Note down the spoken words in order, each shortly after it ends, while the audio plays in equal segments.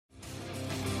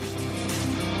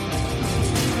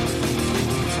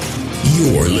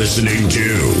You're listening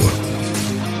to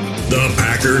the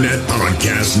Packernet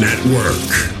Podcast Network.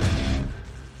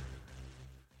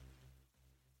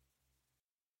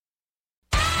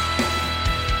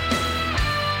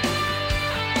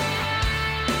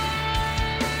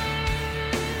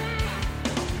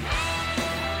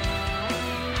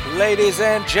 Ladies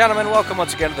and gentlemen, welcome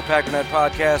once again to the Packernet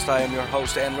Podcast. I am your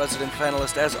host and resident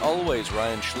panelist, as always,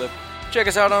 Ryan Schlip. Check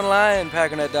us out online,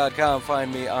 Packernet.com.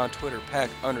 Find me on Twitter,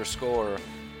 Pack_Daddy.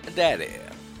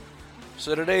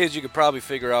 So today, as you could probably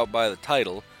figure out by the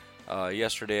title,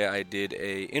 yesterday I did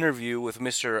a interview with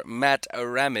Mr. Matt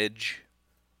Ramage.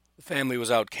 The family was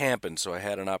out camping, so I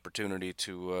had an opportunity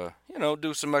to,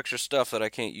 do some extra stuff that I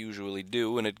can't usually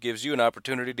do, and it gives you an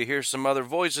opportunity to hear some other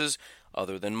voices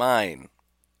other than mine.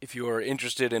 If you are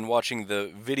interested in watching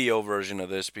the video version of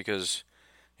this, because,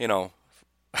 I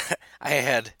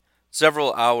had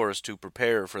several hours to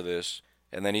prepare for this,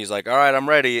 and then he's like, all right, I'm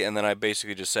ready, and then I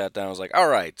basically just sat down and was like, all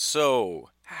right, so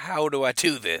how do I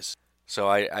do this? So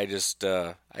I just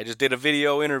did a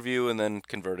video interview and then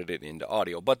converted it into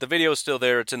audio. But the video is still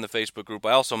there. It's in the Facebook group.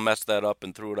 I also messed that up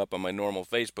and threw it up on my normal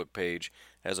Facebook page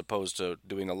as opposed to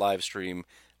doing a live stream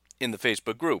in the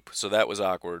Facebook group. So that was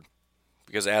awkward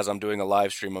because as I'm doing a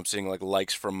live stream, I'm seeing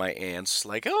likes from my aunts.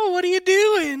 Like, oh, what are you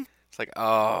doing? It's like,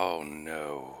 oh,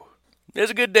 no. It was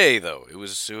a good day, though. It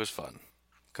was fun.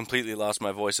 Completely lost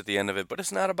my voice at the end of it, but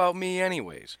it's not about me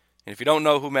anyways. And if you don't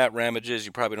know who Matt Ramage is,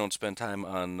 you probably don't spend time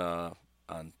on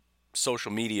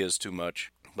social medias too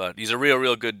much. But he's a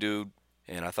real good dude,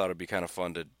 and I thought it'd be kind of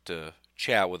fun to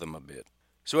chat with him a bit.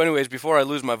 So anyways, before I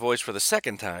lose my voice for the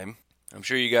second time, I'm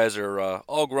sure you guys are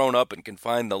all grown up and can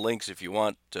find the links if you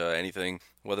want anything,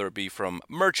 whether it be from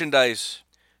merchandise,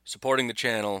 supporting the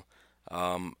channel,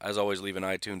 as always, leave an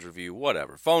iTunes review,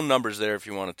 whatever. Phone number's there if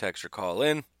you want to text or call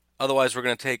in. Otherwise, we're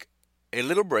going to take a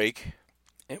little break.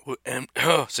 And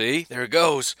see, there it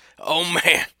goes. Oh,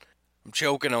 man, I'm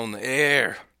choking on the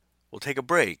air. We'll take a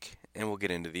break, and we'll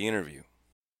get into the interview.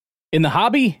 In the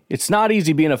hobby, it's not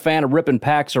easy being a fan of ripping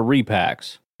packs or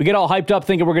repacks. We get all hyped up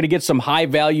thinking we're going to get some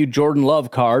high-value Jordan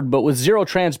Love card, but with zero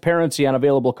transparency on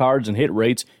available cards and hit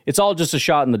rates, it's all just a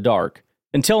shot in the dark.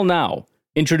 Until now.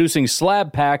 Introducing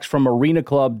slab packs from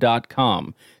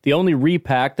arenaclub.com, the only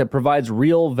repack that provides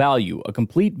real value, a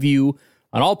complete view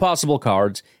on all possible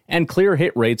cards, and clear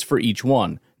hit rates for each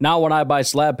one. Now when I buy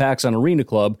slab packs on Arena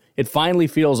Club, it finally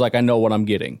feels like I know what I'm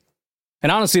getting.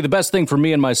 And honestly, the best thing for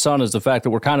me and my son is the fact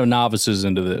that we're kind of novices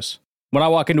into this. When I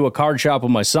walk into a card shop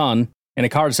with my son, and a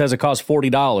card says it costs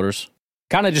 $40,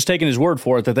 kind of just taking his word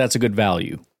for it that that's a good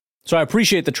value. So I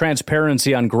appreciate the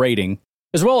transparency on grading,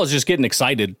 as well as just getting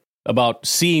excited about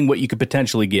seeing what you could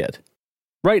potentially get.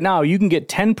 Right now, you can get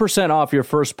 10% off your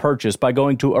first purchase by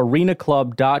going to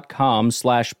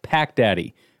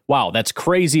arenaclub.com/packdaddy. Wow, that's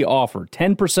crazy offer.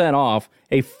 10% off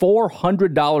a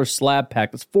 $400 slab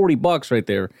pack. That's $40 right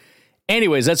there.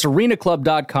 Anyways, that's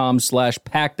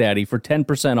arenaclub.com/packdaddy for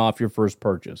 10% off your first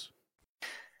purchase.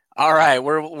 All right,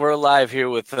 we're live here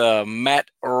with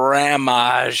Matt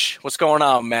Ramage. What's going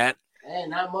on, Matt? Hey,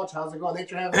 not much. How's it going?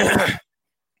 Thanks for having me.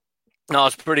 No,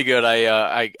 it's pretty good.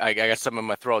 I got something in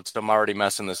my throat, so I'm already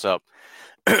messing this up.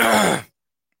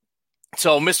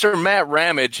 So, Mr. Matt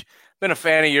Ramage, been a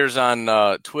fan of yours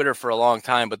on Twitter for a long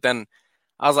time, but then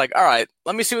I was like, all right,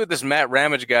 let me see what this Matt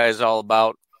Ramage guy is all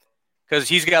about, because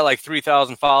he's got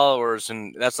 3,000 followers,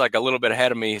 and that's a little bit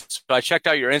ahead of me. So I checked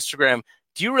out your Instagram.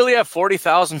 Do you really have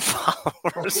 40,000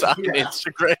 followers on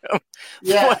Instagram?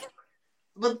 Yeah.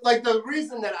 But the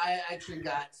reason that I actually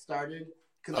got started,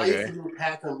 because I used to do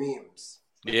Packer memes.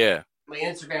 Yeah. My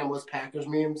Instagram was Packers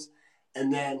memes.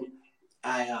 And then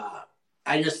I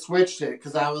just switched it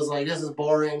because I was like, this is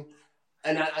boring.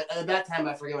 And at that time,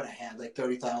 I forget what I had,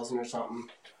 30,000 or something.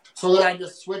 So then I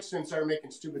just switched and started making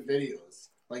stupid videos,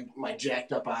 like my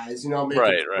jacked up eyes, making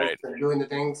right. and doing the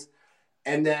things.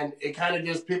 And then it kind of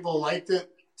just, people liked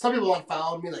it. Some people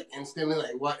unfollowed me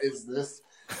instantly, what is this?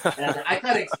 And I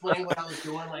kind of explained what I was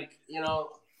doing,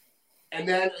 and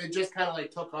then it just kind of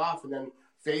took off. And then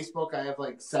Facebook, I have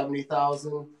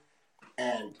 70,000.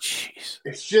 And jeez,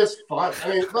 it's just fun. I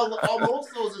mean, most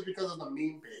of those is because of the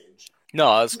meme page.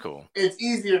 No, that's cool. It's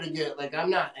easier to get. I'm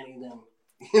not anything.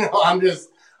 I'm just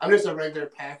a regular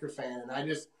Packer fan,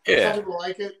 and some people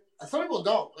like it. Some people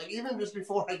don't. Even just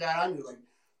before I got on you,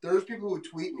 there's people who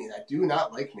tweet me that do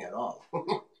not like me at all.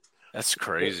 That's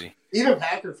crazy. Even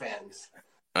Packer fans.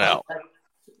 Well,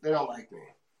 they don't like me.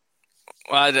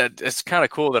 Well, it's kind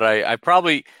of cool that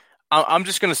I'm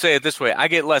just going to say it this way. I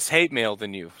get less hate mail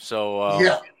than you.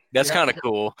 So that's kind of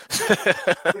cool.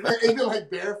 Even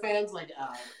Bear fans,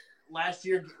 last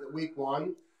year, week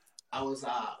 1, I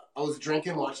was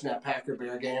drinking, watching that Packer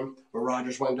Bear game where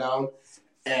Rodgers went down,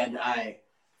 and I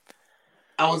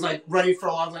was like ready for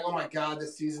a lot. I was like, oh my god,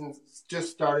 this season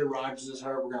just started. Rodgers is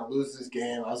hurt. We're gonna lose this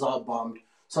game. I was all bummed,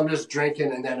 so I'm just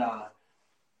drinking, and then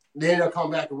they ended up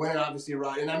coming back and winning. Obviously,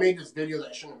 right. And I made this video that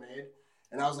I shouldn't have made,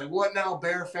 and I was like, what now,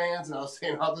 Bear fans? And I was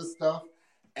saying all this stuff,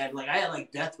 and like I had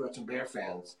like death threats from Bear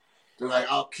fans. They're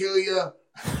like, I'll kill you.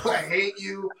 I hate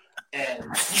you. And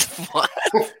What?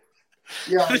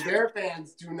 yeah, the Bear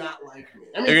fans do not like me.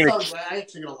 I mean, I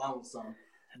actually get along with some,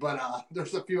 but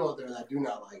there's a few out there that do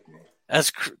not like me.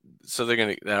 So they're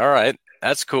gonna. All right,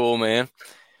 that's cool, man.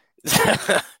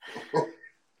 So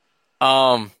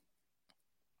I'm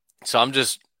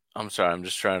sorry. I'm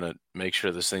just trying to make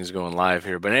sure this thing's going live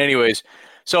here. But anyways,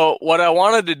 so what I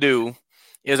wanted to do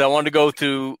is I wanted to go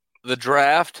through the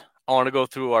draft. I want to go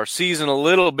through our season a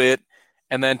little bit,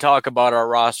 and then talk about our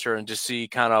roster and just see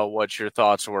kind of what your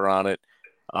thoughts were on it,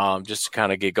 just to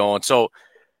kind of get going. So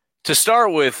to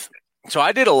start with, so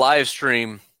I did a live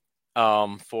stream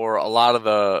for a lot of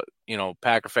the,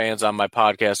 Packer fans on my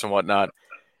podcast and whatnot.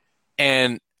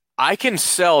 And I can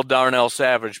sell Darnell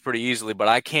Savage pretty easily, but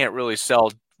I can't really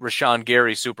sell Rashawn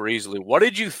Gary super easily. What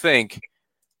did you think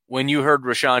when you heard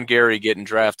Rashawn Gary getting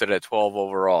drafted at 12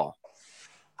 overall?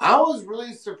 I was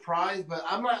really surprised, but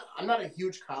I'm not a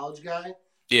huge college guy.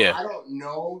 Yeah. So I don't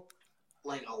know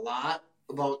like a lot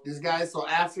about these guys. So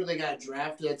after they got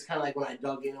drafted, it's kind of like when I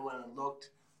dug in and went and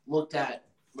looked at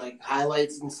like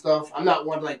highlights and stuff. I'm not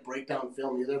one to like break down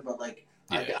film either, but like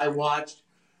I watched.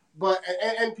 But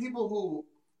and people who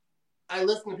I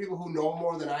listen to people who know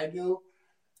more than I do.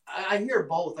 I hear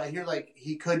both. I hear like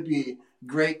he could be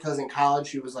great because in college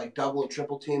he was like double and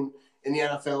triple team. In the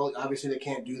NFL, obviously they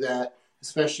can't do that,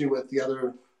 especially with the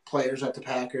other players that the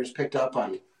Packers picked up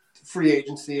on free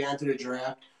agency and through the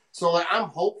draft. So like I'm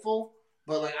hopeful,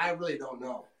 but like I really don't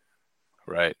know.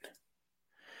 Right.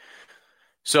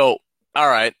 So, all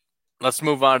right, let's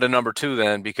move on to number 2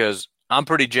 then, because I'm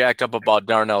pretty jacked up about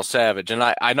Darnell Savage. And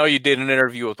I know you did an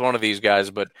interview with one of these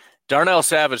guys, but Darnell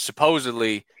Savage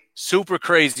supposedly super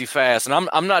crazy fast. And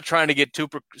I'm not trying to get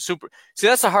super. See,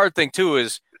 that's the hard thing too,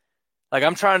 is like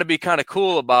I'm trying to be kind of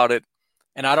cool about it,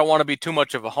 and I don't want to be too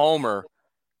much of a homer.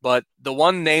 But the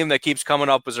one name that keeps coming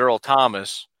up is Earl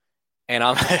Thomas, and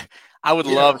I would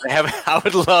love to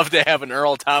have an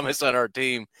Earl Thomas on our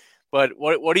team. But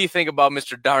what do you think about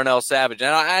Mr. Darnell Savage?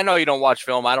 And I know you don't watch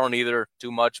film. I don't either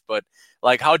too much. But,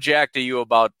 like, how jacked are you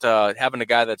about having a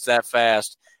guy that's that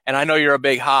fast? And I know you're a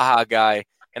big ha-ha guy.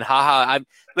 And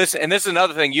listen, and this is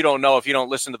another thing you don't know if you don't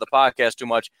listen to the podcast too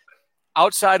much.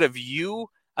 Outside of you,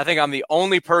 I think I'm the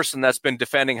only person that's been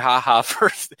defending ha-ha for,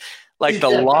 like, the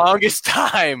longest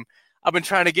time. I've been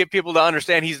trying to get people to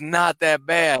understand he's not that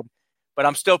bad. But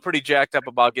I'm still pretty jacked up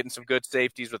about getting some good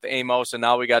safeties with Amos, and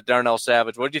now we got Darnell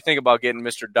Savage. What did you think about getting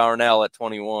Mr. Darnell at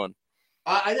 21?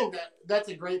 I think that's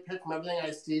a great pick from everything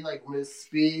I see, like from his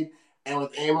speed and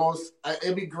with Amos.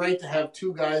 It'd be great to have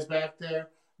 2 guys back there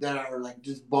that are like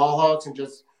just ball hawks and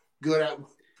just good at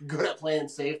playing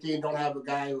safety, and don't have a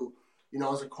guy who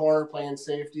is a corner playing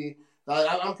safety.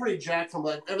 I'm pretty jacked from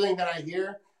like everything that I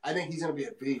hear. I think he's going to be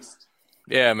a beast.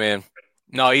 Yeah, man.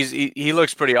 No, he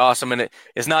looks pretty awesome, and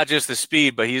it's not just the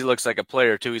speed, but he looks like a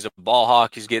player too. He's a ball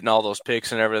hawk. He's getting all those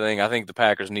picks and everything. I think the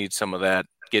Packers need some of that.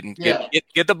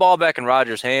 Get the ball back in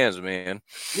Rodgers' hands, man.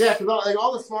 Yeah, because like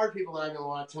all the smart people that I've been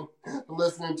watching,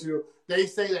 listening to, they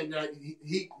say that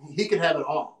he could have it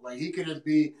all. Like he could just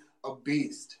be a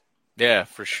beast. Yeah,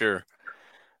 for sure.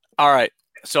 All right,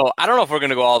 so I don't know if we're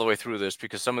going to go all the way through this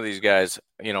because some of these guys,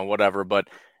 whatever. But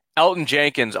Elgton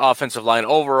Jenkins, offensive line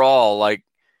overall, like.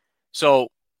 So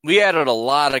we added a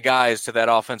lot of guys to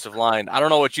that offensive line. I don't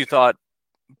know what you thought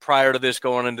prior to this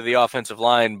going into the offensive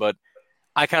line, but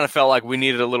I kind of felt like we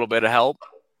needed a little bit of help,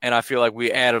 and I feel like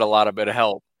we added a lot of bit of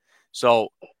help. So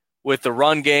with the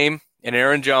run game and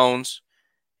Aaron Jones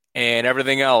and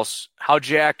everything else, how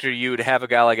jacked are you to have a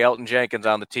guy like Elgton Jenkins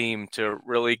on the team to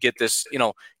really get this,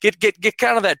 get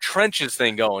kind of that trenches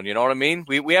thing going, you know what I mean?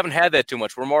 We haven't had that too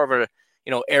much. We're more of a,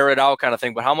 air it out kind of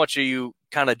thing, but how much are you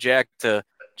kind of jacked to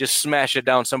just smash it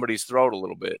down somebody's throat a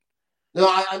little bit? No,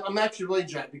 I'm actually really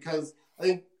jacked because I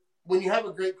think when you have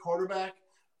a great quarterback,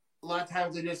 a lot of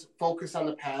times they just focus on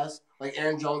the pass. Like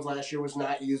Aaron Jones last year was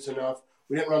not used enough.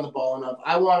 We didn't run the ball enough.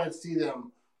 I wanted to see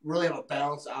them really have a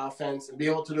balanced offense and be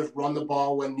able to just run the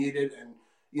ball when needed. And,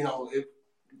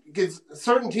 because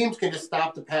certain teams can just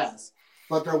stop the pass,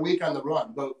 but they're weak on the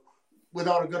run. But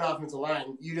without a good offensive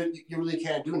line, you really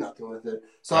can't do nothing with it.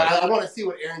 So right. I want to see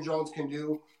what Aaron Jones can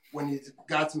do when he's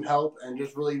got some help and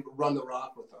just really run the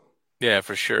rock with them. Yeah,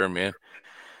 for sure, man.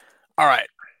 All right.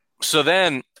 So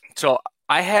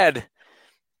I had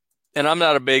and I'm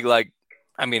not a big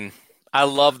I mean, I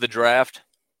love the draft,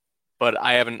 but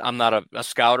I'm not a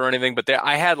scout or anything. But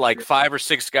I had like 5 or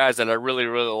 6 guys that I really,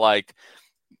 really liked.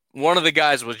 One of the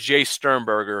guys was Jay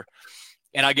Sternberger.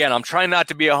 And again, I'm trying not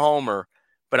to be a homer,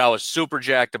 but I was super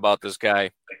jacked about this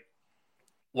guy.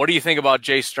 What do you think about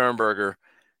Jay Sternberger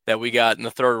that we got in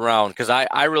the third round? Because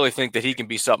I really think that he can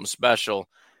be something special.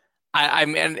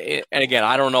 And again,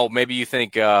 I don't know. Maybe you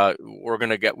think we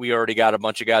already got a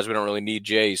bunch of guys. We don't really need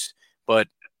Jace. But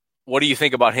what do you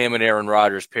think about him and Aaron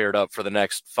Rodgers paired up for the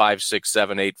next 5, 6,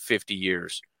 7, 8, 50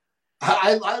 years?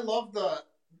 I love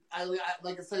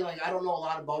like I say, like I don't know a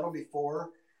lot about him before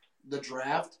the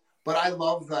draft, but I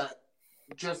love that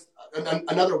just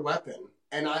another weapon.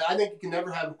 And I think you can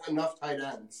never have enough tight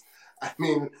ends. I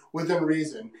mean, within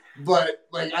reason. But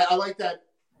like I like that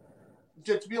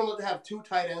to be able to have 2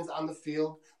 tight ends on the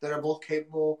field that are both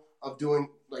capable of doing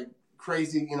like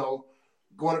crazy,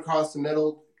 going across the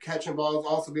middle, catching balls,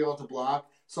 also be able to block.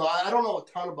 So I don't know a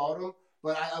ton about him,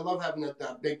 but I love having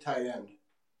that big tight end.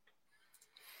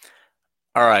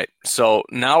 All right, so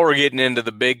now we're getting into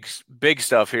the big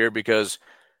stuff here because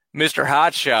Mr.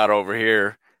 Hotshot over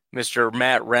here, Mr.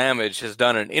 Matt Ramage, has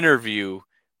done an interview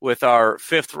with our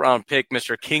 5th round pick,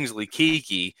 Mr. Kingsley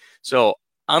Keke. So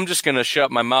I'm just going to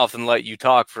shut my mouth and let you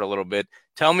talk for a little bit.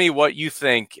 Tell me what you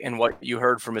think and what you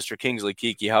heard from Mr. Kingsley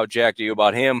Keke. How jacked are you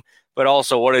about him? But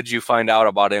also, what did you find out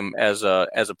about him as a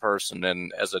person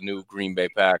and as a new Green Bay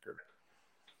Packer?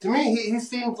 To me, he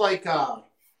seems like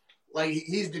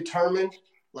he's determined.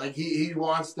 Like he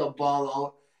wants to ball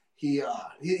out. He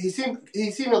seemed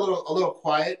a little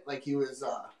quiet. Like he was.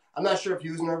 I'm not sure if he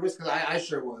was nervous because I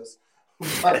sure was.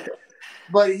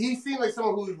 But he seemed like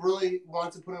someone who really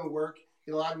wants to put in work.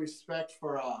 He had a lot of respect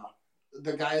for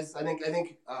the guys. I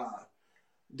think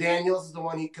Daniels is the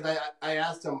one because I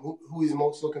asked him who he's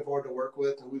most looking forward to work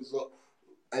with,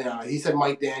 and he said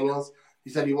Mike Daniels. He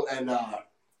said he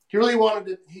really wanted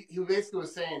to. He basically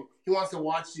was saying he wants to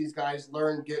watch these guys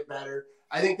learn, get better.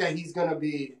 I think that he's going to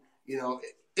be,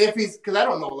 if he's because I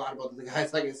don't know a lot about the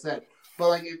guys, like I said, but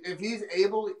like if he's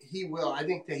able, he will. I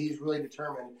think that he's really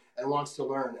determined and wants to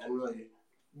learn and really,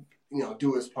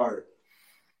 do his part.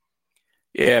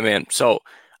 Yeah, man. So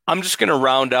I'm just going to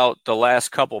round out the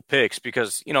last couple picks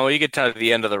because you get to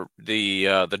the end of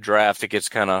the draft, it gets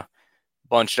kind of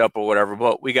bunched up or whatever.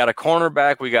 But we got a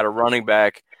cornerback, we got a running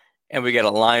back, and we got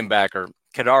a linebacker.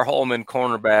 Kadar Holman,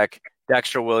 cornerback,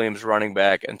 Dexter Williams, running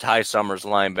back, and Ty Summers,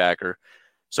 linebacker.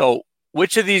 So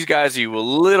which of these guys are you a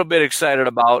little bit excited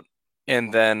about?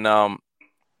 And then I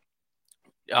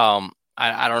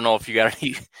don't know if you got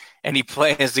any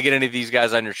plans to get any of these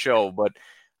guys on your show, but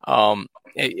I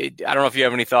don't know if you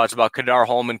have any thoughts about Kadar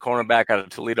Holman, cornerback out of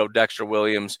Toledo, Dexter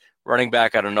Williams, running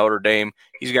back out of Notre Dame.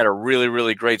 He's got a really,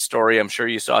 really great story. I'm sure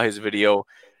you saw his video.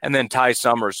 And then Ty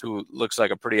Summers, who looks like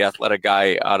a pretty athletic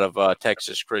guy out of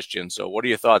Texas Christian. So what are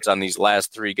your thoughts on these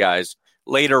last 3 guys?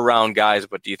 Later round guys,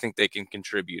 but do you think they can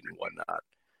contribute and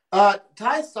whatnot?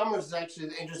 Ty Summers is actually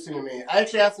interesting to me. I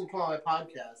actually asked him to come on my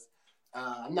podcast.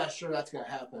 I'm not sure that's going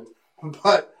to happen.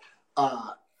 But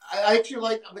I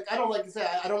actually I don't like to say,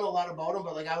 I don't know a lot about him,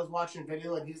 but like I was watching a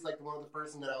video and he's like one of the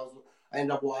person that I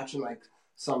ended up watching like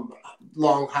some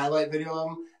long highlight video of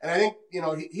him. And I think,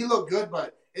 he looked good,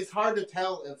 but it's hard to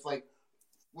tell if like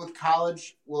with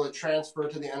college, will it transfer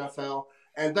to the NFL?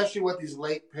 And especially with these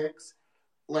late picks,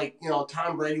 like,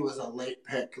 Tom Brady was a late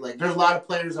pick. Like there's a lot of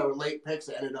players that were late picks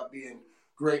that ended up being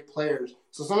great players.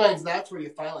 So sometimes that's where you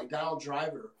find like Donald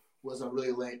Driver was a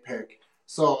really late pick.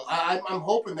 So I'm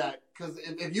hoping that because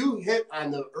if you hit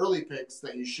on the early picks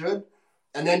that you should,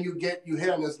 and then you hit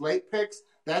on those late picks,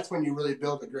 that's when you really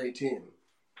build a great team.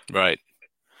 Right.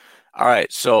 All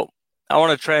right. So I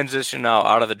want to transition now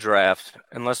out of the draft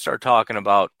and let's start talking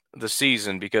about the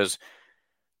season because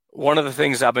one of the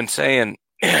things I've been saying,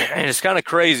 and it's kind of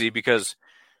crazy because,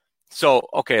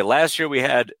 last year we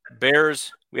had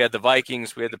Bears, we had the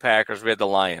Vikings, we had the Packers, we had the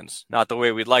Lions. Not the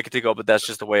way we'd like it to go, but that's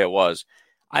just the way it was.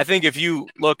 I think if you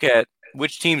look at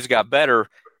which teams got better,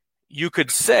 you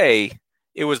could say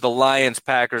it was the Lions,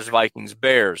 Packers, Vikings,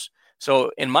 Bears.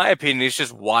 So in my opinion, it's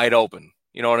just wide open.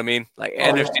 You know what I mean? Like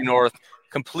NFC North,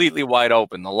 completely wide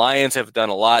open. The Lions have done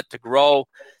a lot to grow.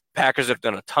 Packers have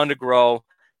done a ton to grow.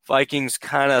 Vikings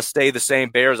kind of stay the same.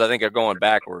 Bears, I think, are going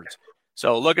backwards.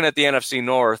 So looking at the NFC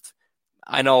North,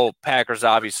 I know Packers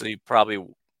obviously probably,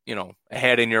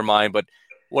 ahead in your mind, but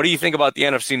what do you think about the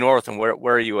NFC North and where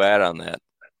are you at on that?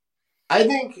 I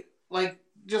think, like,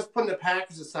 just putting the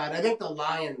Packers aside, I think the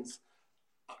Lions,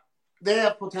 they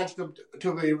have potential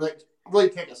to really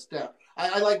take a step.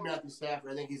 I like Matthew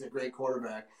Stafford. I think he's a great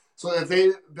quarterback. So if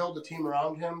they build a team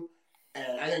around him,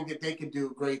 and I think that they could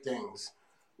do great things.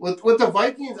 With the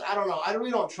Vikings, I don't know. I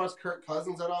really don't trust Kirk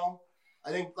Cousins at all.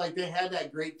 I think like they had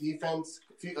that great defense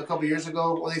a couple years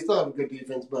ago. Well, they still have a good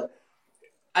defense, but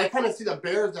I kind of see the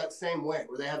Bears that same way,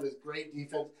 where they have this great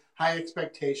defense, high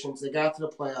expectations. They got to the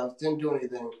playoffs, didn't do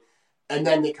anything, and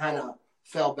then they kind of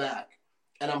fell back.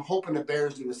 And I'm hoping the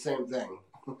Bears do the same thing.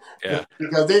 Yeah.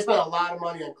 Because they spent a lot of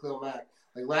money on Khalil Mack.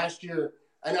 Like last year,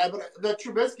 but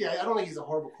Trubisky, I don't think he's a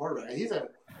horrible quarterback. He's a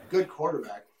good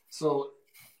quarterback. So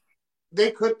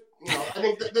they could, I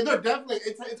think they're definitely.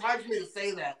 It's hard for me to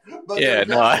say that, but Yeah,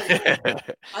 no. I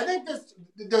think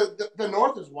the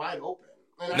North is wide open.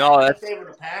 And No, I that's favor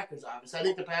the Packers, obviously. I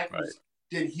think the Packers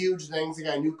right. did huge things. They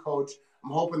got a new coach.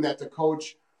 I'm hoping that the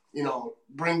coach,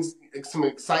 brings some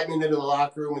excitement into the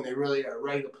locker room and they really are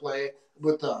ready to play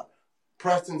with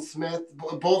Preston Smith,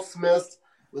 both Smiths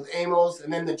with Amos,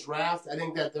 and then the draft. I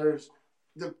think that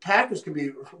the Packers could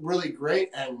be really great,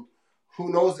 and who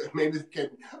knows if maybe they can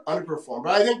underperform.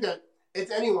 But I think that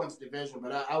it's anyone's division,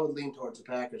 but I would lean towards the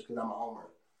Packers because I'm a homer.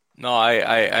 No, I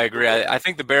agree. I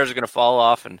think the Bears are going to fall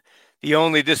off, and the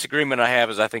only disagreement I have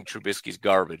is I think Trubisky's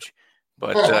garbage.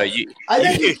 But I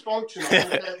think he's functional.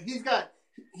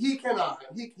 He can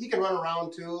run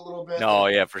around too a little bit. No,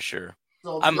 yeah, for sure.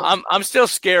 So, I'm still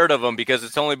scared of him because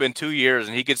it's only been 2 years,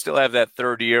 and he could still have that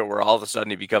third year where all of a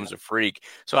sudden he becomes a freak.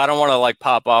 So I don't want to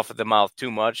pop off at the mouth too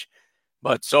much.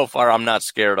 But so far, I'm not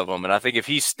scared of him, and I think if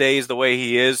he stays the way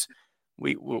he is,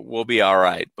 we'll be all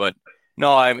right. But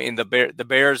no, I mean the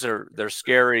Bears they're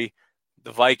scary.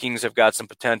 The Vikings have got some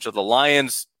potential. The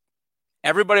Lions,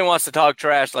 everybody wants to talk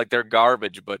trash like they're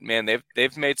garbage, but man,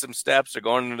 they've made some steps. They're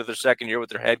going into their second year with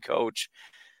their head coach.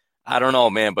 I don't know,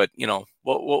 man, but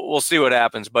we'll see what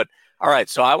happens. But all right,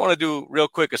 so I want to do real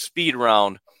quick a speed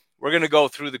round. We're going to go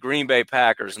through the Green Bay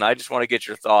Packers, and I just want to get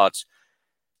your thoughts.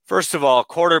 First of all,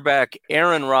 quarterback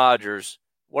Aaron Rodgers.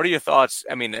 What are your thoughts?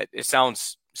 I mean, it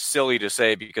sounds silly to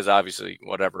say because obviously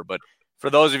whatever, but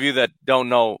for those of you that don't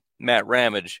know Matt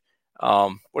Ramage,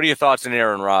 what are your thoughts on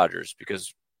Aaron Rodgers?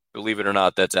 Because believe it or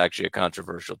not, that's actually a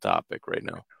controversial topic right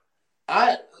now.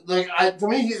 To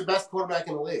me, he's the best quarterback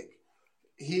in the league.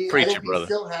 Preach I it, think brother. He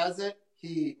still has it.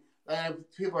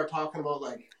 People are talking about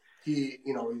he's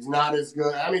not as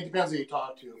good. I mean, it depends who you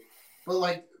talk to,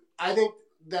 but I think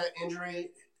that injury,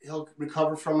 he'll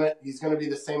recover from it. He's going to be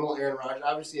the same old Aaron Rodgers,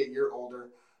 obviously a year older.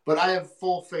 But I have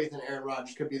full faith in Aaron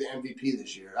Rodgers could be the MVP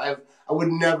this year. I would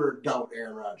never doubt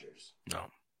Aaron Rodgers.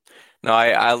 No,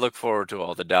 I look forward to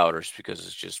all the doubters because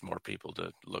it's just more people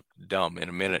to look dumb in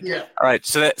a minute. Yeah. All right.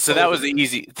 So that was the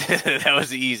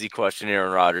easy question,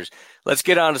 Aaron Rodgers. Let's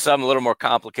get on to something a little more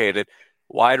complicated.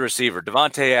 Wide receiver,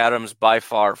 Davante Adams by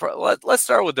far. Let's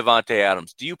start with Davante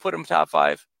Adams. Do you put him top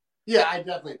 5? Yeah, I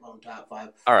definitely put him top 5.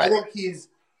 All right. I think he's,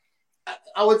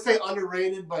 I would say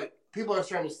underrated, but people are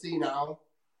starting to see now.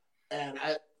 And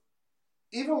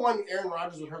even when Aaron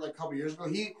Rodgers was hurt a couple years ago,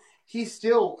 he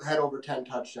still had over 10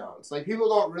 touchdowns. People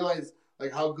don't realize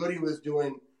how good he was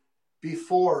doing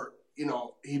before,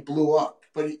 he blew up.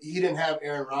 But he didn't have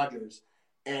Aaron Rodgers.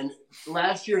 And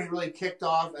last year he really kicked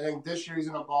off. I think this year he's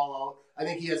going to ball out. I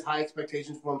think he has high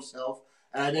expectations for himself.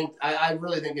 And I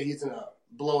really think that he's going to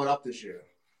blow it up this year.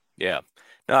 Yeah.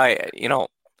 No,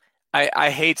 I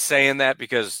hate saying that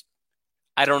because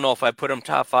I don't know if I put him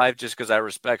top 5 just because I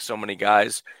respect so many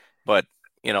guys. But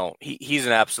he's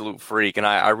an absolute freak, and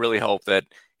I really hope that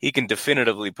he can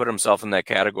definitively put himself in that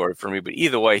category for me. But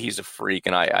either way, he's a freak,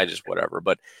 and I just whatever.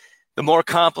 But the more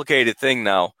complicated thing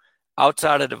now,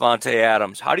 outside of Davante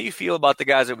Adams, how do you feel about the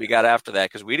guys that we got after that?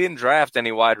 Because we didn't draft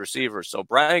any wide receivers. So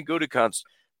Brian Gutekunst's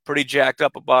pretty jacked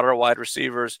up about our wide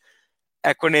receivers.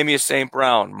 Equanimeous St.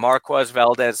 Brown, Marquez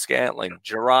Valdez-Scantling,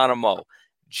 Geronimo,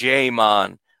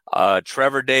 J-Mon,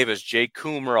 Trevor Davis, Jake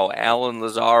Kumro, Alan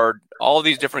Lazard, all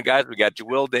these different guys. We got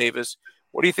Jawill Davis.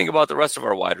 What do you think about the rest of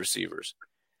our wide receivers?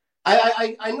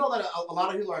 I know that a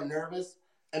lot of people are nervous,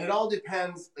 and it all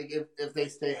depends if they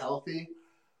stay healthy.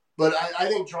 But I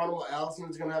think Geronimo Allison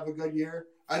is going to have a good year.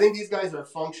 I think these guys are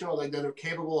functional. They're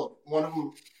capable of one of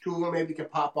them, two of them maybe can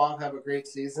pop off, have a great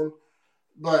season.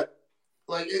 But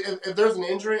if there's an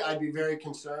injury, I'd be very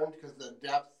concerned because the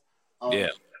depth. Yeah.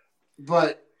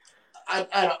 But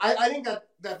I think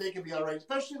that they could be all right,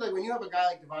 especially when you have a guy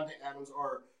like Davante Adams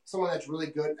or someone that's really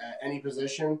good at any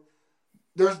position.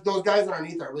 Those guys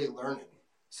underneath are really learning.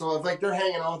 So if they're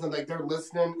hanging out with them, they're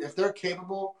listening, if they're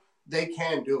capable, they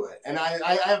can do it. And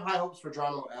I have high hopes for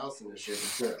Geronimo Allison this year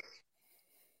for sure.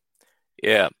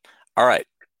 Yeah. All right.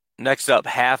 Next up,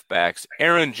 halfbacks.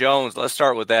 Aaron Jones. Let's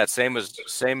start with that. Same as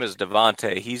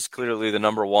Davante. He's clearly the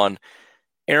number one.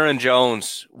 Aaron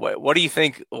Jones. What do you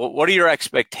think? What are your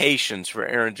expectations for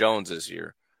Aaron Jones this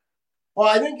year? Well,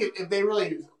 I think if they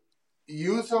really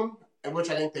use him, and which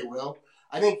I think they will,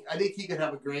 I think he could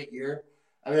have a great year.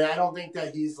 I mean, I don't think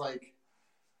that he's like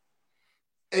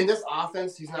in this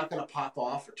offense. He's not going to pop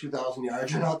off for 2,000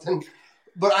 yards or nothing.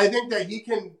 But I think that he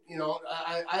can.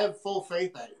 I have full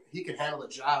faith that he can handle the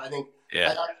job. I think.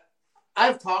 Yeah.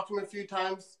 I've talked to him a few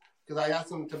times because I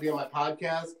asked him to be on my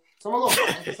podcast. So I'm a little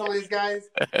mad at some of these guys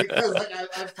because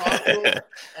I've talked to them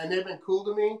and they've been cool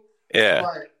to me. Yeah.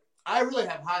 But I really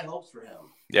have high hopes for him.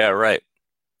 Yeah, right.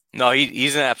 No,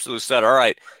 he's an absolute stud. All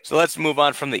right, so let's move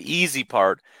on from the easy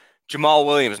part. Jamal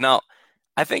Williams. Now,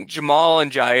 I think Jamal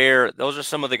and Jair, those are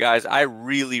some of the guys I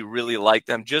really, really like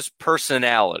them. Just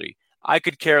personality. I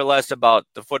could care less about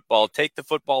the football. Take the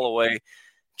football away.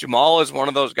 Jamal is one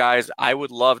of those guys I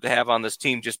would love to have on this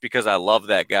team just because I love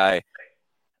that guy.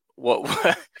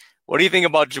 What do you think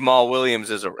about Jamal Williams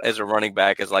as a running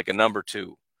back, as like a number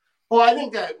 2? Well, I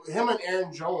think that him and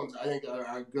Aaron Jones, I think,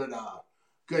 are a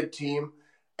good team.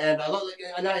 And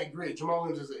I agree. Jamal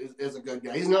Williams is a good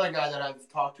guy. He's another guy that I've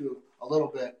talked to a little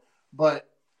bit. But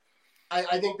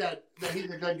I think that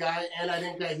he's a good guy. And I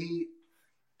think that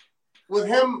with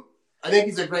him, I think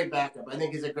he's a great backup. I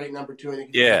think he's a great number 2. I think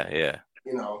Yeah.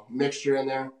 Mixture in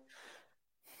there.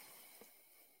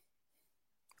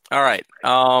 All right.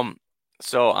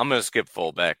 So I'm going to skip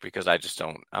fullback because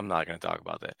I'm not going to talk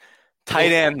about that.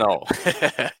 Tight end, though.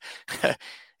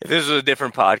 If this was a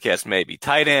different podcast, maybe.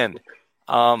 Tight end.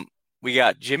 We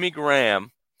got Jimmy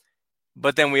Graham,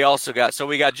 but then we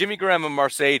got Jimmy Graham and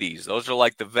Mercedes. Those are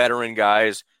like the veteran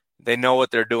guys. They know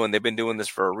what they're doing. They've been doing this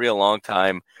for a real long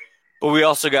time. But we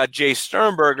also got Jay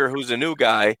Sternberger, who's a new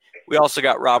guy. We also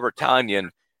got Robert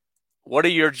Tonyan. What are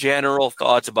your general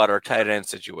thoughts about our tight end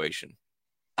situation?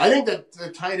 I think that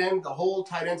the whole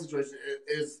tight end situation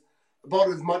is about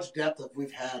as much depth as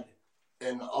we've had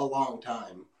in a long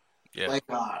time. Yeah. Like,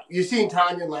 you've seen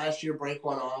Tonyan last year break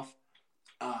one off.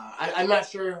 I'm not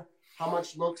sure how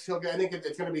much looks he'll get. I think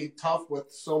it's going to be tough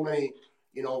with so many,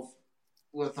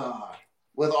 with all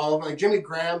of them. Like Jimmy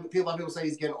Graham, a lot of people say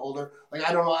he's getting older. Like,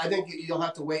 I don't know. I think you'll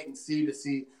have to wait and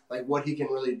see like what he can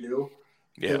really do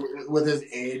with his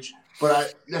age.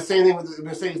 But the same thing with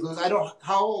Mercedes Lewis.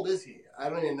 How old is he? I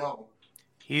don't even know.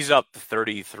 He's up to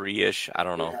 33-ish. I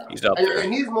don't know. Yeah. He's up there.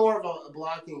 And he's more of a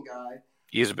blocking guy.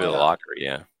 He's a bit of a blocker,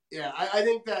 yeah. Yeah, I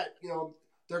think that,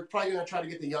 they're probably going to try to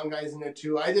get the young guys in there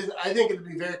too. I think it'll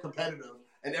be very competitive,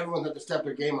 and everyone's have to step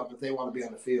their game up if they want to be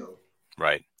on the field.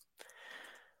 Right.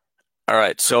 All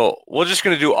right, so we're just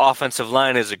going to do offensive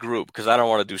line as a group because I don't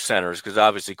want to do centers because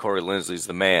obviously Corey Linsley's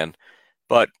the man.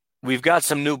 But we've got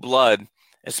some new blood,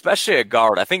 especially at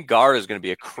guard. I think guard is going to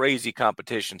be a crazy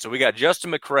competition. So we got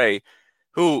Justin McCray,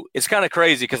 who is kind of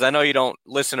crazy because I know you don't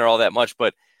listen to all that much,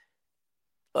 but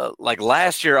like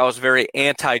last year I was very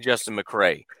anti-Justin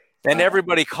McCray. Then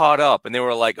everybody caught up, and they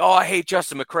were like, oh, I hate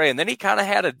Justin McCray. And then he kind of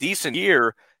had a decent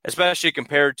year, especially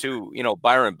compared to,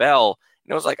 Byron Bell.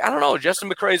 And it was like, I don't know, Justin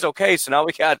McCray's okay. So now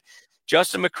we got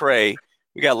Justin McCray.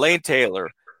 We got Lane Taylor.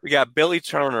 We got Billy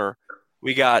Turner.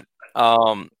 We got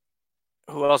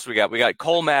who else we got? We got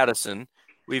Cole Madison.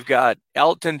 We've got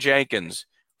Elton Jenkins.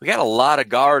 We got a lot of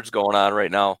guards going on right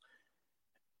now.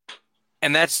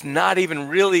 And that's not even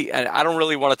really – I don't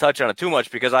really want to touch on it too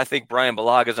much because I think Brian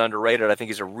Bulaga is underrated. I think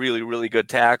he's a really, really good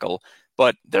tackle.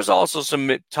 But there's also some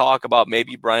talk about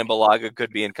maybe Brian Bulaga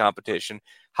could be in competition.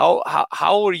 How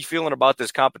are you feeling about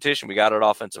this competition we got at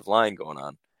offensive line going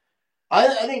on?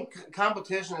 I think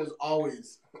competition is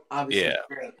always obviously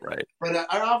great. Right. But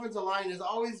our offensive line has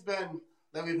always been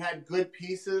that we've had good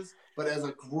pieces, but as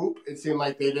a group, it seemed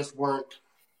like they just weren't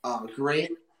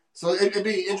great. So it'd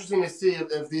be interesting to see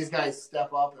if these guys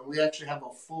step up and we actually have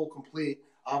a full, complete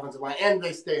offensive line, and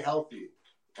they stay healthy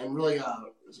and really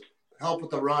help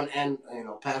with the run and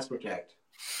pass protect.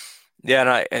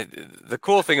 Yeah, and the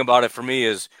cool thing about it for me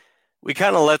is we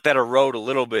kind of let that erode a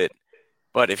little bit.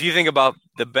 But if you think about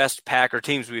the best Packer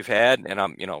teams we've had, and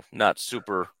I'm not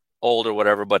super old or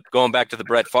whatever, but going back to the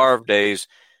Brett Favre days,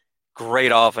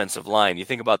 great offensive line. You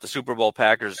think about the Super Bowl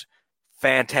Packers,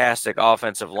 fantastic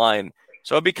offensive line.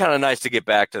 So it'd be kind of nice to get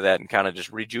back to that and kind of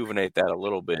just rejuvenate that a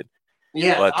little bit.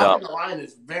 Yeah, but offensive line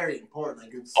is very important.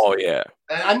 Like oh yeah.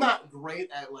 And I'm not great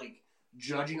at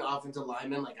judging offensive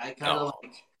linemen. I kind of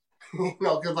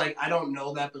because I don't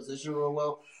know that position real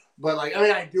well. But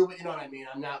I do, but you know what I mean.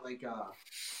 I'm not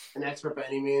an expert by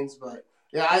any means, but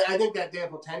yeah, I think that they have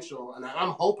potential, and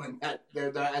I'm hoping that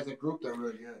they're as a group they're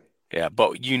really good. Yeah,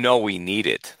 but we need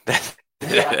it.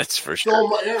 That's for sure.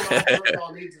 So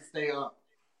Aaron needs to stay up.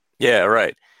 Yeah,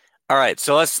 right. All right,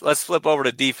 so let's flip over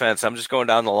to defense. I'm just going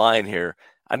down the line here.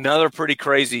 Another pretty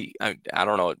crazy, I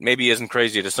don't know, maybe isn't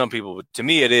crazy to some people, but to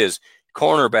me it is,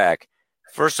 cornerback.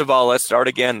 First of all, let's start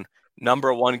again.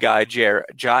 Number one guy,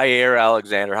 Jair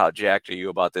Alexander. How jacked are you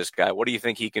about this guy? What do you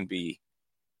think he can be?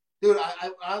 Dude,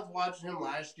 I was watching him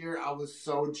last year. I was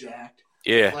so jacked.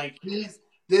 Yeah. Like he's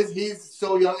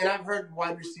so young, and I've heard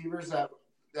wide receivers that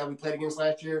we played against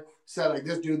last year said like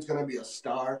this dude's gonna be a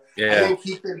star. Yeah. I think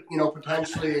he could,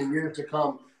 potentially in years to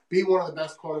come be one of the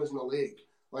best corners in the league.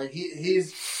 Like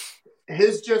his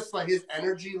just like his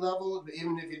energy level,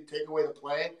 even if you take away the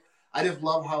play, I just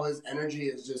love how his energy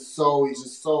is just so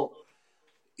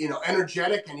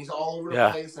energetic, and he's all over the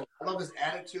place. And I love his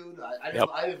attitude. I just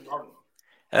love him.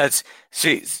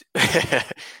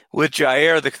 With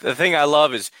Jair, the thing I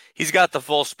love is he's got the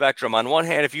full spectrum. On one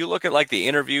hand, if you look at like the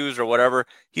interviews or whatever,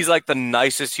 he's like the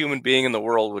nicest human being in the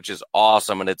world, which is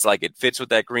awesome. And it's like it fits with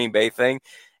that Green Bay thing.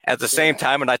 At the same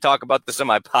time, and I talk about this in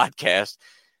my podcast,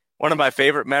 one of my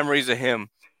favorite memories of him,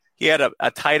 he had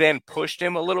a tight end pushed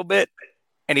him a little bit,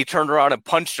 and he turned around and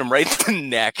punched him right in the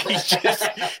neck.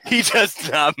 He does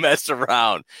not mess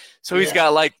around. So he's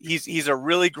got like he's a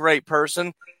really great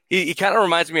person. He kind of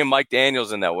reminds me of Mike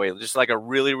Daniels in that way, just like a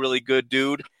really, really good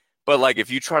dude. But like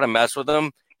if you try to mess with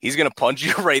him, he's gonna punch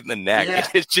you right in the neck. Yeah.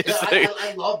 It's just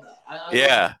I love that. I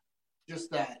love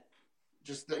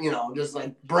just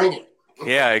like bring it.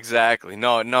 Yeah, exactly.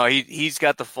 No, he's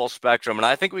got the full spectrum, and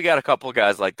I think we got a couple of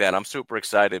guys like that. I'm super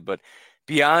excited, but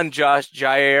beyond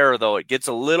Jair, though, it gets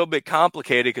a little bit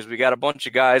complicated because we got a bunch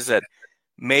of guys that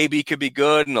maybe could be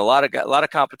good and a lot of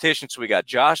competition. So we got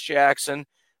Josh Jackson.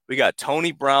 We got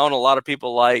Tony Brown, a lot of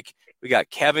people like. We got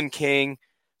Kevin King.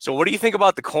 So what do you think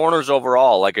about the corners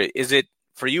overall? Like, is it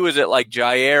like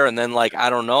Jair and then like, I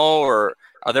don't know, or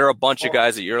are there a bunch of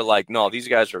guys that you're like, no, these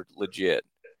guys are legit?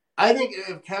 I think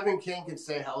if Kevin King can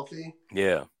stay healthy,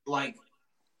 like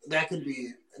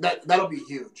that'll be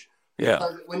huge. Yeah.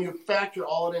 Because when you factor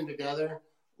all it in together,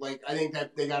 like I think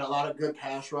that they got a lot of good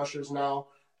pass rushers now,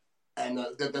 and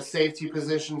the safety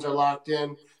positions are locked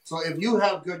in. So if you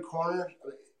have good corners,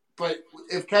 but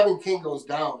if Kevin King goes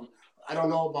down, I don't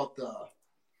know about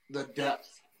the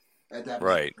depth at that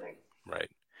point.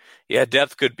 Right. Yeah,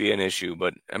 depth could be an issue,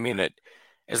 but I mean,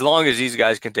 as long as these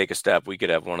guys can take a step, we could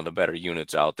have one of the better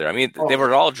units out there. I mean, they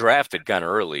were all drafted kind of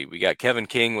early. We got Kevin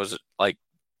King was like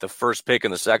the first pick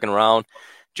in the second round.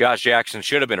 Josh Jackson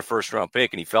should have been a first-round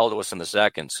pick, and he fell to us in the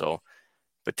second. So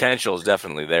potential is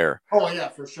definitely there. Oh yeah,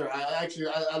 for sure. I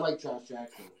like Josh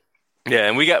Jackson.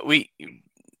 Yeah, and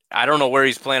I don't know where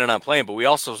he's planning on playing, but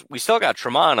we still got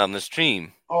Tremont on this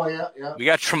team. Oh yeah. We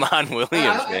got Tremont Williams,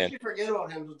 I man. actually forget about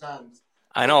him sometimes.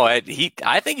 I know. I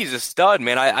think he's a stud,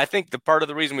 man. I think the part of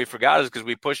the reason we forgot is because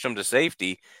we pushed him to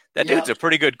safety. That dude's a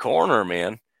pretty good corner,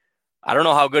 man. I don't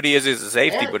know how good he is as a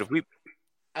safety, but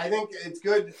I think it's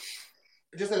good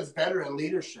just as veteran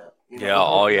leadership. Yeah.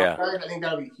 Oh yeah. I think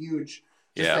that'd be huge.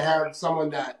 Just to have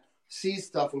someone that sees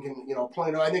stuff and can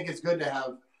point it out. I think it's good to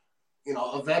have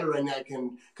a veteran that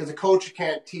can, because a coach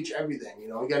can't teach everything. You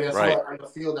got to have someone on the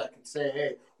field that can say,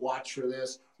 hey, watch for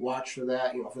this, watch for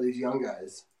that. For these young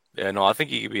guys. Yeah, no, I think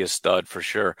he could be a stud for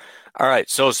sure. All right,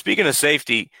 so speaking of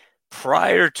safety,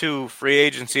 prior to free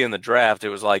agency and the draft, it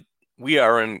was like we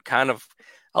are in kind of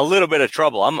a little bit of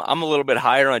trouble. I'm a little bit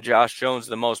higher on Josh Jones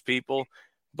than most people,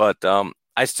 but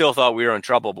I still thought we were in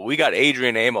trouble. But we got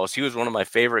Adrian Amos. He was one of my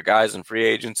favorite guys in free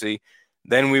agency.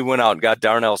 Then we went out and got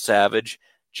Darnell Savage.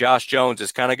 Josh Jones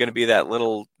is kind of going to be that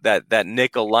that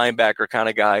nickel linebacker kind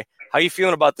of guy. How you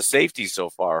feeling about the safeties so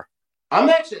far? I'm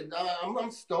actually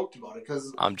I'm stoked about it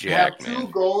because I'm jacked,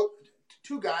 man.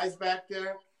 Two guys back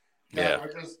there that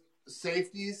are just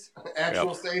safeties,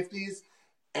 actual safeties,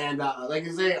 and like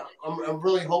I say, I'm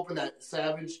really hoping that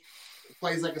Savage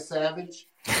plays like a savage,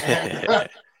 and,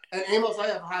 and Amos, I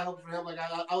have high hopes for him. Like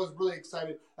I was really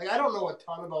excited. Like I don't know a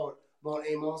ton about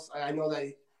Amos. I know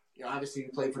that obviously he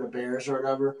played for the Bears or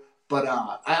whatever. But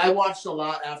I watched a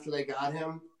lot after they got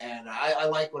him, and I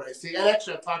like what I see. And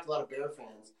actually, I've talked to a lot of Bear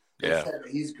fans.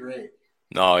 He's great.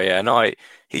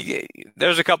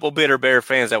 There's a couple bitter Bear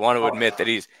fans that want to admit that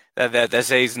he's that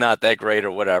say he's not that great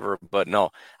or whatever. But no,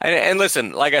 and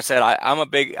listen, like I said, I'm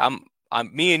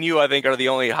me and you. I think are the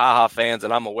only HaHa fans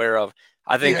that I'm aware of.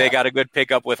 I think they got a good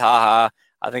pickup with HaHa.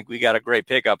 I think we got a great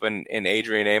pickup in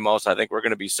Adrian Amos. I think we're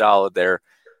going to be solid there.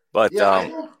 But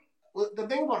the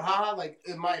thing about HaHa, like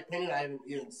in my opinion, I haven't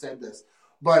even said this,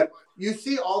 but you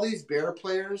see all these Bear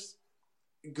players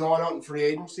going out in free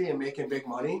agency and making big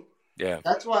money. Yeah.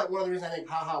 That's why one of the reasons I think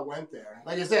HaHa went there.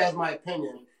 Like I said, that's my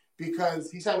opinion, because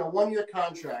he signed a 1-year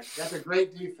contract. That's a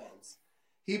great defense.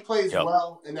 He plays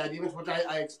well in that defense, which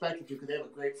I expected to, because they have a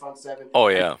great front seven. Oh,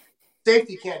 yeah.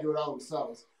 Safety can't do it all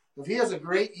themselves. If he has a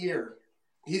great year,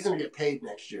 he's going to get paid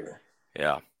next year.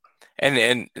 Yeah.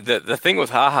 And the thing with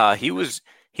Haha, he was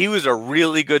a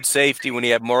really good safety when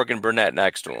he had Morgan Burnett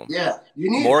next to him. Yeah, you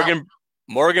need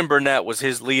Morgan Burnett was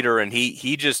his leader, and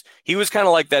he was kind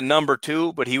of like that number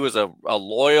two, but he was a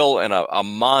loyal and a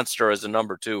monster as a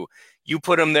number two. You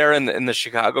put him there in the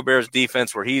Chicago Bears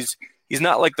defense where he's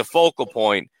not like the focal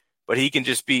point, but he can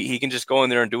just go in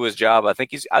there and do his job. I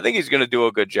think he's going to do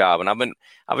a good job, and I've been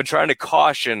trying to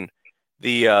caution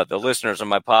the listeners on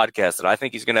my podcast that I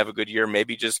think he's going to have a good year.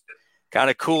 Maybe just kind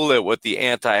of cool it with the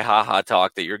anti-haha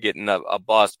talk that you're getting a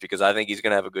bust, because I think he's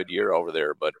going to have a good year over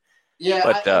there. But yeah,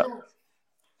 I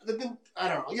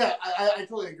don't know. Yeah, I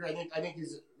totally agree. I think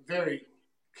he's very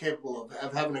capable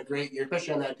of having a great year,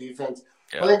 especially on that defense.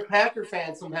 Yeah. I think Packer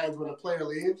fans sometimes when a player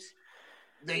leaves,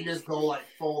 they just go like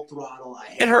full throttle.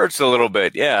 It hurts a little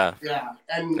bit, yeah. Yeah,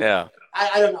 and yeah,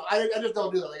 I don't know. I just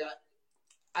don't do that. Like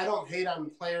I don't hate on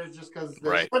players just because,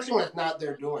 especially when it's not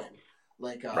their doing.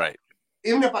 Like right.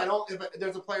 Even if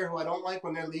there's a player who I don't like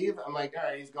when they leave, I'm like, all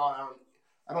right, he's gone.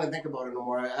 I don't even think about it no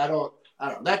more. I don't.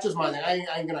 That's just my thing.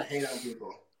 I ain't gonna hate on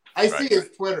people. I see his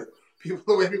Twitter. The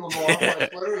way people go off on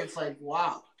Twitter, it's like,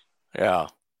 wow. Yeah.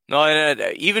 No,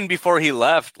 and even before he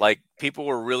left, like people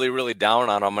were really, really down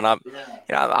on him, and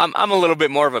I'm a little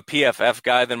bit more of a PFF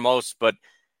guy than most, but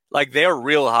like they were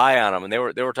real high on him, and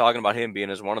they were talking about him being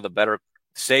as one of the better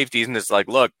safeties, and it's like,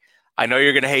 look, I know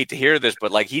you're gonna hate to hear this,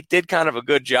 but like he did kind of a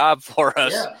good job for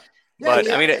us. Yeah.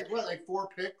 But I mean, like 4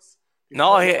 picks?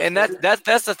 No, and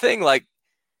that's the thing, like.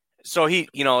 So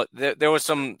there was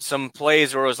some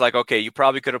plays where it was like, okay, you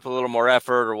probably could have put a little more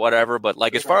effort or whatever, but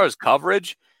like as far as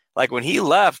coverage, like when he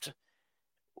left,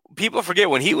 people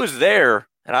forget when he was there,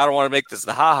 and I don't want to make this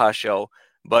the haha show,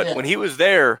 but when he was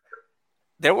there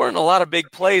weren't a lot of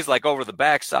big plays like over the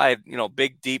backside,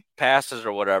 big deep passes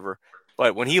or whatever.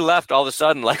 But when he left, all of a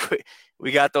sudden, like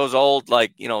we got those old,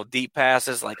 like, deep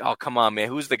passes, like, oh, come on, man,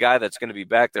 who's the guy that's going to be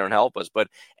back there and help us? But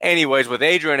anyways, with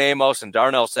Adrian Amos and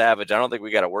Darnell Savage, I don't think we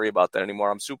got to worry about that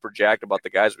anymore. I'm super jacked about the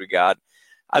guys we got.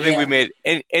 I think we made,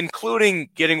 including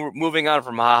moving on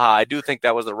from Haha, I do think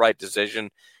that was the right decision,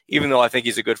 even though I think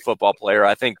he's a good football player.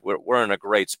 I think we're in a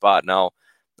great spot now.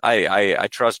 I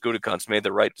trust Gutekunst made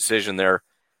the right decision there,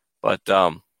 but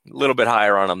a little bit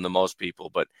higher on him than most people.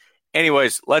 But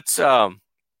anyways, let's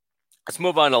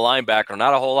move on to linebacker.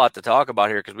 Not a whole lot to talk about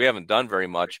here because we haven't done very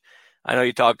much. I know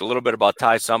you talked a little bit about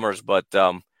Ty Summers, but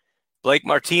Blake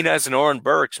Martinez and Oren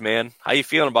Burks, man, how you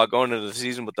feeling about going into the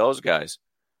season with those guys?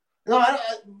 No,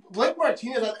 Blake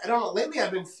Martinez. I don't know. Lately,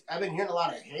 I've been hearing a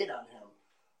lot of hate on him.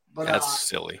 But that's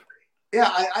silly. Yeah,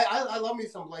 I love me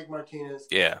some Blake Martinez.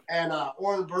 Yeah, and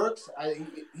Oren Burks.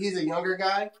 He's a younger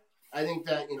guy. I think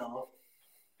that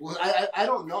Well, I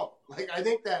don't know. Like I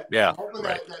think that I'm hoping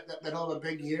that he'll have a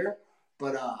big year.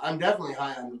 But I'm definitely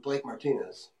high on Blake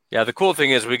Martinez. Yeah, the cool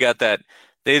thing is we got that.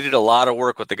 They did a lot of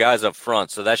work with the guys up front,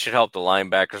 so that should help the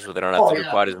linebackers where they don't have to do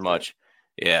quite as much.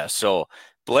 Yeah, so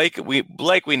Blake we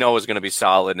know is going to be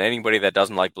solid, and anybody that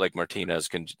doesn't like Blake Martinez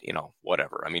can,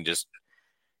 whatever. I mean, just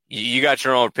you got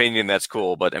your own opinion, that's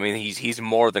cool, but I mean, he's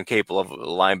more than capable of a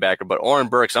linebacker. But Oren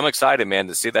Burks, I'm excited, man,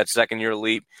 to see that second-year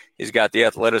leap. He's got the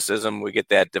athleticism. We get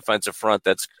that defensive front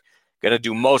that's going to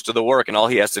do most of the work, and all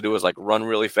he has to do is like run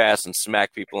really fast and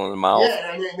smack people in the mouth.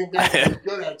 Yeah, I mean that's what he's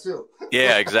good at too.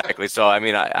 Yeah, exactly. So I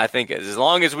mean, I think as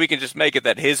long as we can just make it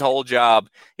that his whole job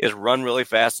is run really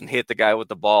fast and hit the guy with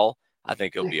the ball, I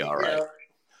think he'll be all right. Yeah,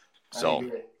 so,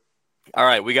 all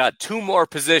right, we got 2 more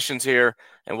positions here,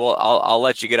 and I'll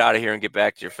let you get out of here and get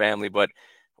back to your family. But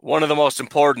one of the most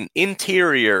important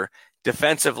interior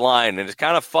defensive line, and it's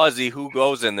kind of fuzzy who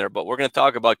goes in there, but we're going to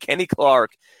talk about Kenny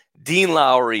Clark, Dean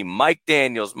Lowry, Mike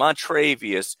Daniels,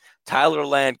 Montravius, Tyler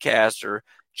Lancaster,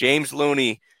 James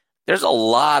Looney. There's a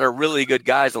lot of really good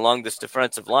guys along this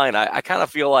defensive line. I kind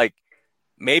of feel like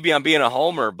maybe I'm being a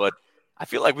homer, but I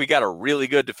feel like we got a really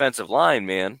good defensive line,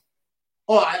 man.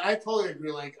 Oh, I totally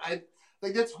agree. Like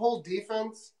this whole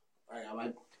defense. All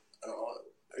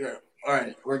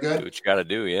right, we're good. Do what you got to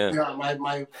do, yeah. Yeah,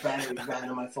 my battery's dying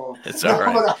on my phone. It's all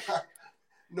right.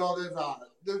 No,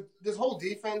 there's this whole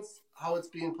defense, how it's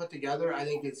being put together, I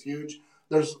think it's huge.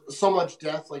 There's so much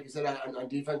depth, like you said, on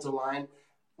defensive line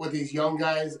with these young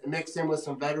guys mixed in with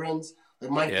some veterans.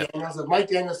 Like Mike Daniels. If Mike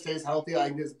Daniels stays healthy, I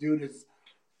think this dude is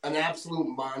an absolute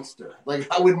monster. Like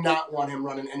I would not want him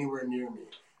running anywhere near me.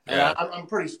 And I'm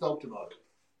pretty stoked about it.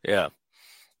 Yeah.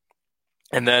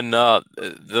 And then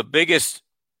the biggest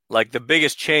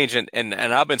change, and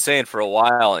I've been saying for a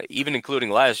while, even including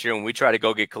last year when we tried to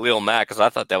go get Khalil Mack, because I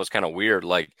thought that was kind of weird.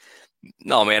 Like,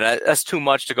 no, man, that's too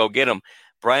much to go get him.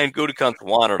 Brian Gutekunst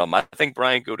wanted him. I think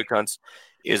Brian Gutekunst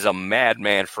is a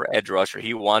madman for edge rusher.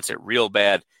 He wants it real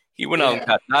bad. He went out and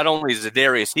got not only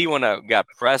Za'Darius, he went out and got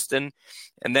Preston,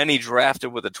 and then he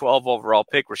drafted with a 12 overall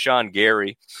pick, Rashawn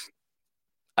Gary.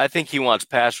 I think he wants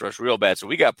pass rush real bad. So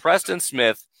we got Preston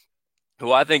Smith,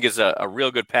 who I think is a real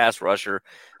good pass rusher.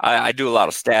 I do a lot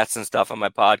of stats and stuff on my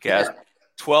podcast. Yeah.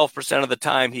 12% of the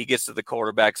time he gets to the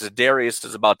quarterback. Za'Darius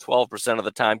is about 12% of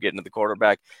the time getting to the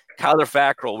quarterback. Kyler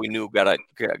Fackrell, we knew got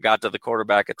to the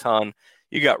quarterback a ton.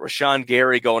 You got Rashawn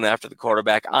Gary going after the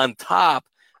quarterback on top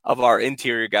of our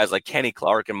interior guys like Kenny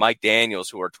Clark and Mike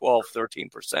Daniels, who are 12,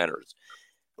 13%ers.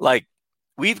 Like,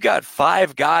 we've got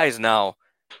 5 guys now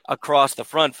across the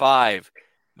front 5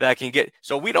 that can get.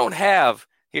 So we don't have.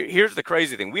 Here's the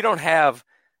crazy thing: we don't have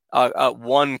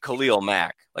one Khalil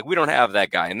Mack. Like, we don't have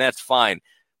that guy, and that's fine.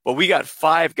 But we got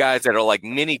 5 guys that are like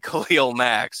mini Khalil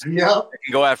Macks that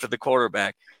can go after the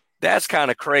quarterback. That's kind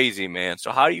of crazy, man.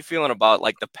 So how are you feeling about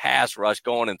like the pass rush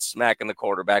going and smacking the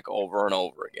quarterback over and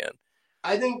over again?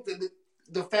 I think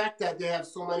the fact that they have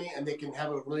so many and they can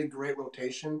have a really great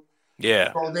rotation.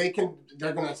 Yeah. So they're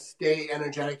going to stay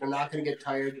energetic. They're not going to get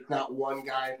tired. It's not one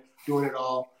guy doing it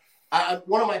all.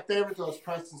 One of my favorites was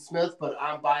Preston Smith, but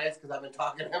I'm biased because I've been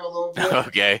talking to him a little bit.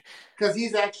 Okay. Because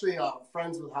he's actually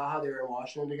friends with HaHa. They were in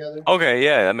Washington together. Okay,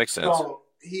 yeah, that makes sense. So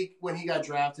when he got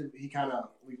drafted, he kind of,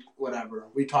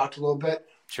 we talked a little bit.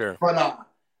 Sure. But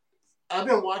I've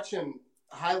been watching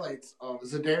highlights of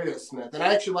Za'Darius Smith, and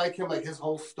I actually like him, like his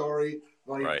whole story.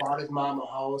 Well, he bought his mom a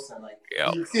house, and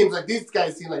it seems like these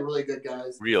guys seem like really good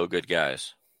guys. Real good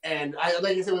guys. And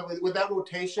like I said, with that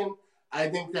rotation, I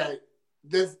think that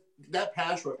that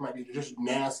pass rush might be just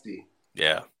nasty.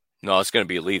 Yeah. No, it's going to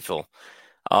be lethal.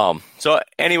 So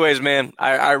anyways, man,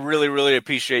 I really, really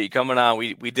appreciate you coming on.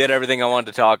 We did everything I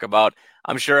wanted to talk about.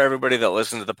 I'm sure everybody that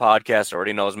listens to the podcast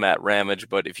already knows Matt Ramage,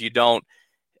 but if you don't,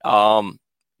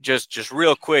 just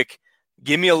real quick,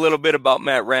 give me a little bit about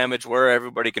Matt Ramage, where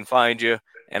everybody can find you,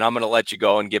 and I'm going to let you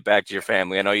go and get back to your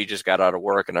family. I know you just got out of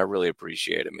work, and I really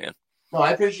appreciate it, man. No,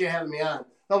 I appreciate having me on.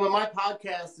 No, but my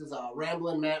podcast is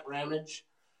Ramblin' Matt Ramage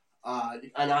on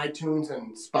iTunes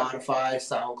and Spotify,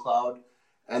 SoundCloud.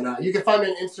 And you can find me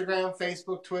on Instagram,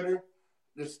 Facebook, Twitter.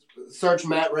 Just search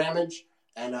Matt Ramage.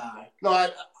 And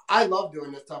I love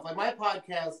doing this stuff. Like my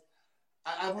podcast,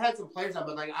 I've had some players on,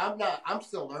 but like I'm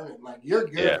still learning. Like you're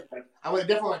good. Yeah. Like, I would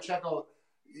definitely want to check out,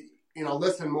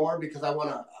 listen more because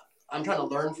I'm trying to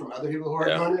learn from other people who are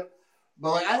doing it.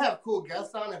 But like I have cool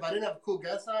guests on. If I didn't have cool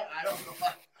guests on, I don't know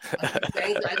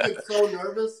if I get so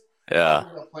nervous. Yeah.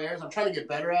 The players. I'm trying to get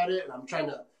better at it, and I'm trying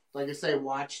to, like I say,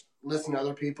 listen to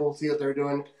other people, see what they're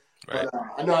doing. Right.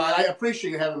 But I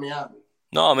appreciate you having me on.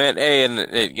 No, man. Hey,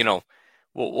 and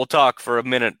we'll talk for a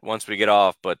minute once we get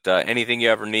off. But anything you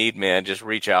ever need, man, just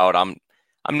reach out.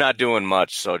 I'm not doing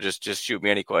much, so just shoot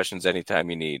me any questions anytime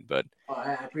you need. But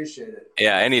I appreciate it.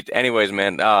 Yeah. Anyways,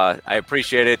 man, I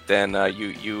appreciate it, and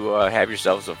you have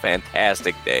yourselves a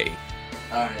fantastic day.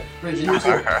 All right. Appreciate you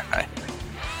too. All right.